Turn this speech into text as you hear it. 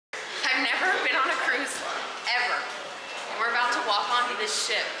I've never been on a cruise, ever. And we're about to walk onto this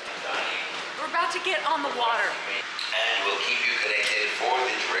ship. We're about to get on the water. And we'll keep you connected for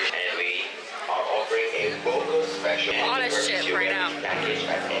the duration. And we are offering a BOGO special on a ship right now. Package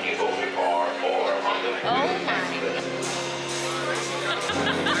at any BOGO bar or on the Oh my.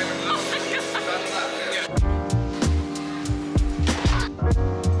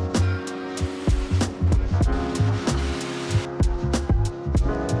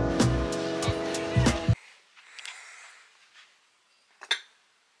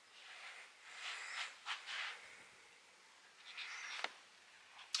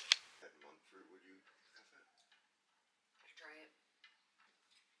 Try it.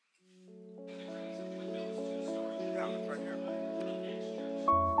 Yeah, right here.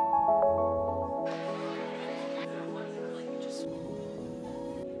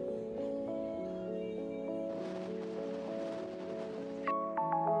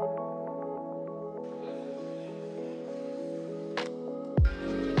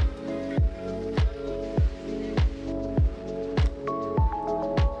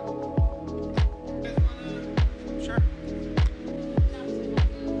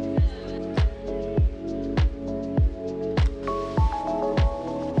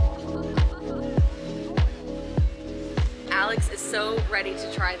 So ready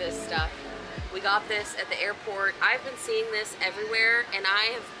to try this stuff. We got this at the airport. I've been seeing this everywhere and I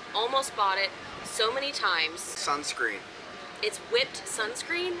have almost bought it so many times. Sunscreen. It's whipped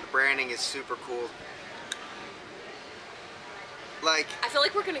sunscreen. The branding is super cool. Like, I feel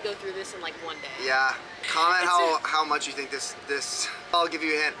like we're gonna go through this in like one day. Yeah. Comment how much you think this. I'll give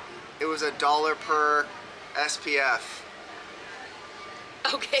you a hint. It was $1 per SPF.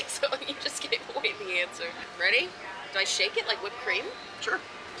 Okay, so you just gave away the answer. Ready? Do I shake it like whipped cream? Sure.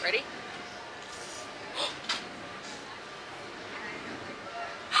 Ready?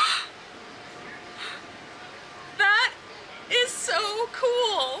 That is so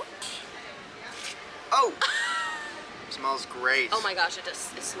cool. Oh! Smells great. Oh my gosh, it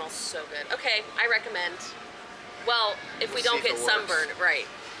smells so good. Okay, I recommend. Well, if we don't get sunburned, right.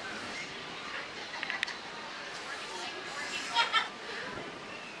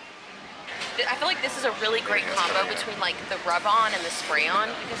 I feel like this is a really great combo between like the rub-on and the spray-on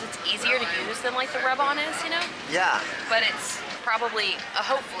because it's easier to use than like the rub-on is, you know? Yeah. But it's probably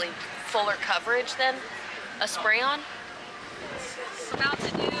hopefully fuller coverage than a spray-on. We're about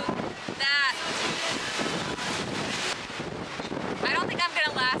to do that. I don't think I'm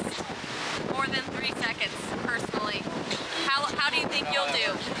gonna last more than 3 seconds personally. How do you think you'll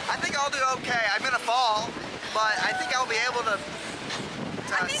do? I think I'll do okay. I'm gonna fall, but I think I'll be able to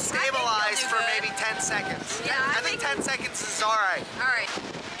stabilize for maybe 10 seconds. Yeah, I think 10 seconds is all right. All right.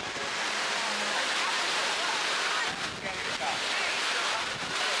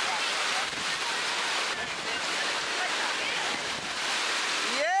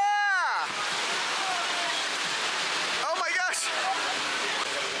 Yeah! Oh my gosh!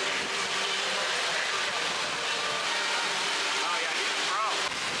 Oh yeah, he's a pro.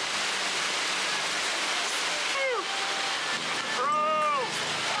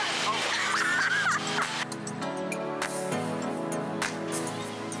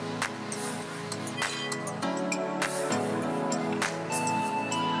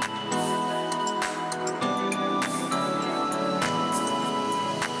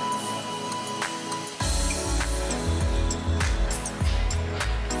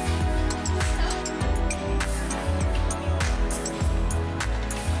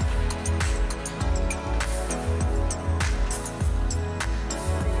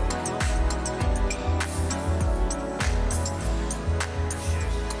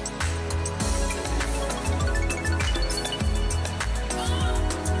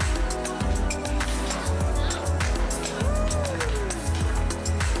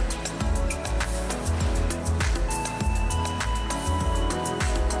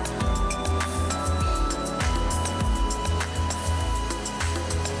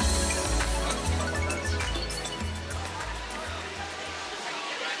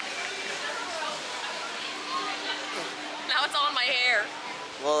 Now it's all in my hair.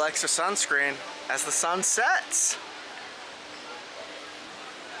 A little extra sunscreen as the sun sets.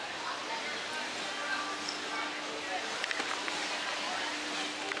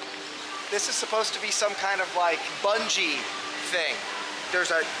 This is supposed to be some kind of like bungee thing.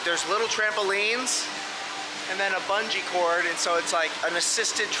 There's little trampolines and then a bungee cord, and so it's like an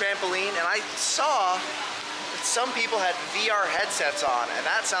assisted trampoline. And I saw that some people had VR headsets on, and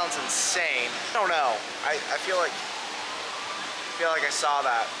that sounds insane. I don't know. I feel like I saw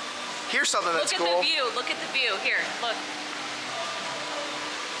that. Here's something that's cool. Look at the view. Look at the view. Here, look.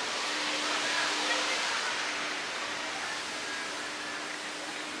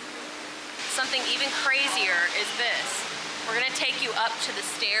 something even crazier is this. We're gonna take you up to the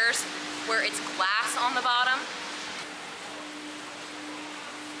stairs where it's glass on the bottom.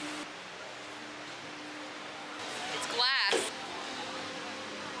 It's glass.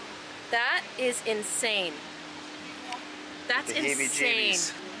 That is insane. That's insane.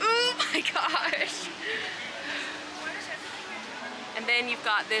 Oh my gosh. And then you've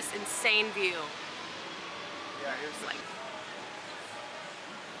got this insane view. Yeah, here's the...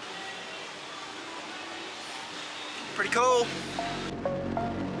 Pretty cool.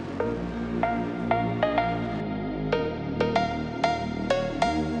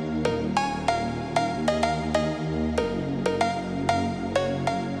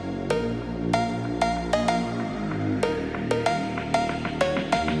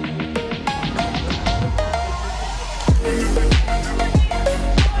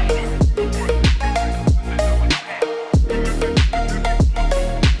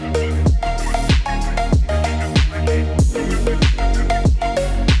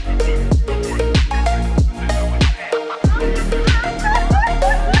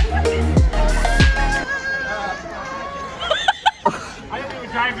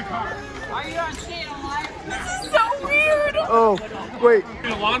 Oh, wait.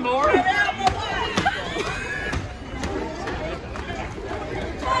 A lawnmower?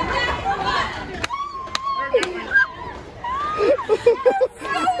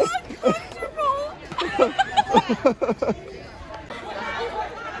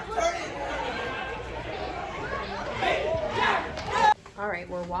 All right,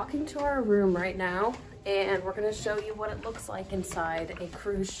 we're walking to our room right now, and we're gonna show you what it looks like inside a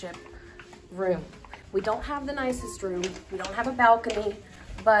cruise ship room. We don't have the nicest room. We don't have a balcony,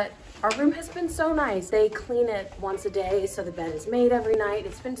 but our room has been so nice. They clean it once a day, so the bed is made every night.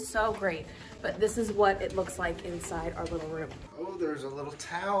 It's been so great, but this is what it looks like inside our little room. Oh, there's a little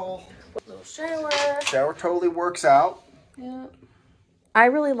towel. Little shower. Shower totally works out. Yeah. I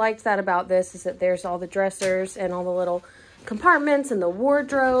really liked that about this, is that there's all the dressers and all the little compartments and the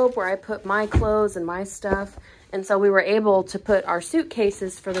wardrobe where I put my clothes and my stuff. And so we were able to put our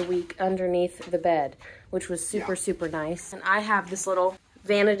suitcases for the week underneath the bed, which was super, super nice. And I have this little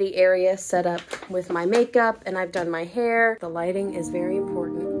vanity area set up with my makeup, and I've done my hair. The lighting is very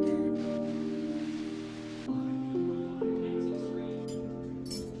important.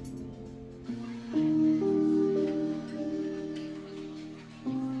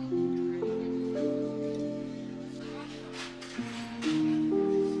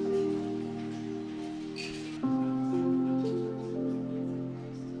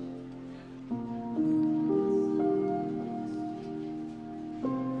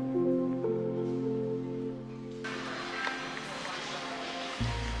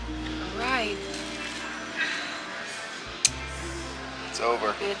 It's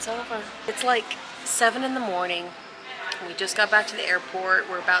over. It's over. It's like 7 in the morning. We just got back to the airport.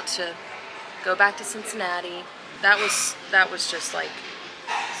 We're about to go back to Cincinnati. That was just like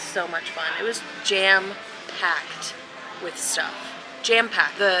so much fun. It was jam-packed with stuff.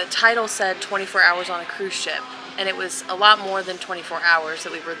 Jam-packed. The title said 24 hours on a cruise ship, and it was a lot more than 24 hours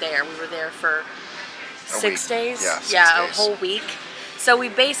that we were there. We were there for 6 days. Yeah, 6 days. A whole week. So we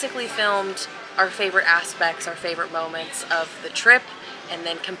basically filmed our favorite aspects, our favorite moments of the trip, and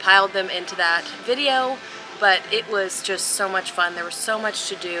then compiled them into that video. But it was just so much fun. There was so much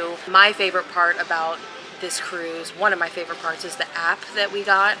to do. My favorite part about this cruise, one of my favorite parts, is the app that we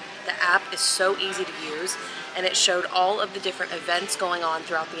got. The app is so easy to use, and it showed all of the different events going on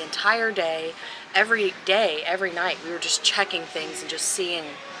throughout the entire day. Every night, we were just checking things and just seeing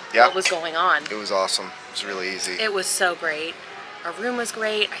what was going on. It was awesome. It was really easy. It was so great. Our room was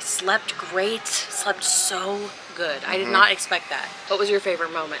great. I slept great. Slept so good. I did not expect that. What was your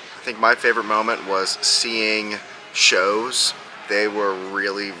favorite moment? I think my favorite moment was seeing shows. They were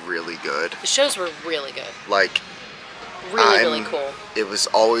really, really good. The shows were really good. Like, really cool. It was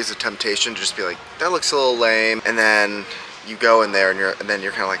always a temptation to just be like, that looks a little lame. And then you go in there and you're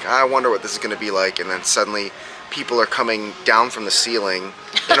kind of like, I wonder what this is going to be like. And then suddenly people are coming down from the ceiling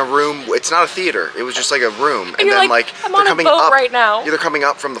in a room. It's not a theater. It was just like a room. And then like I'm on a boat right now. They're coming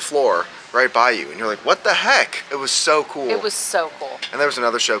up from the floor right by you. And you're like, what the heck? It was so cool. It was so cool. And there was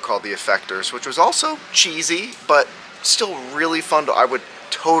another show called The Effectors, which was also cheesy, but still really fun. I would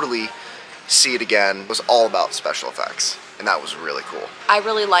totally see it again. It was all about special effects, and that was really cool. I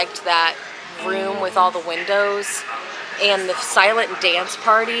really liked that room with all the windows, and the silent dance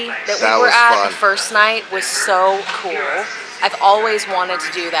party that we were at the first night was so cool. I've always wanted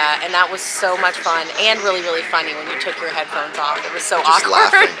to do that, and that was so much fun and really, really funny when you took your headphones off. It was so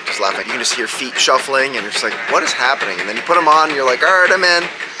awkward. Just laughing. You can just hear feet shuffling, and you're just like, what is happening? And then you put them on, and you're like, all right, I'm in.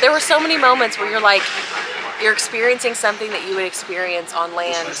 There were so many moments where you're like, you're experiencing something that you would experience on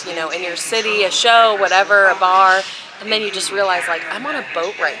land, you know, in your city, a show, whatever, a bar, and then you just realize, like, I'm on a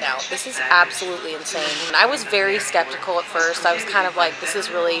boat right now. This is absolutely insane. And I was very skeptical at first. I was kind of like, this is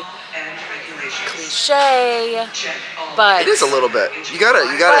really cliche, but it is a little bit. You gotta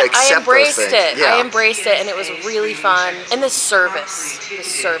accept I embraced those things. it. Yeah. I embraced it, and it was really fun. And the service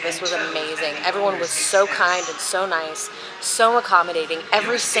was amazing. Everyone was so kind and so nice, so accommodating.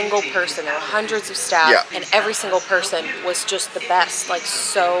 Every single person, there were hundreds of staff, Yeah. and every single person was just the best, like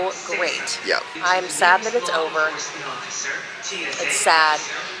so great. Yeah. I'm sad that it's over. It's sad,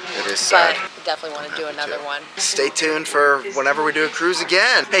 It is sad. but I definitely want to do another one. Stay tuned for whenever we do a cruise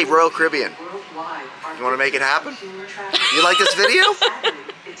again. Hey, Royal Caribbean, you want to make it happen? You like this video?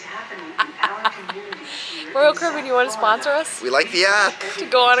 Royal Caribbean, you want to sponsor us We like the app. to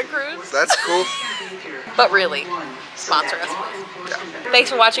go on a cruise? That's cool. But really, sponsor us, please. Yeah. Thanks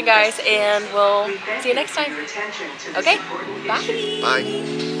for watching, guys, and we'll see you next time. Okay? Bye.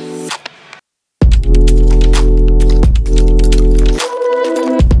 Bye.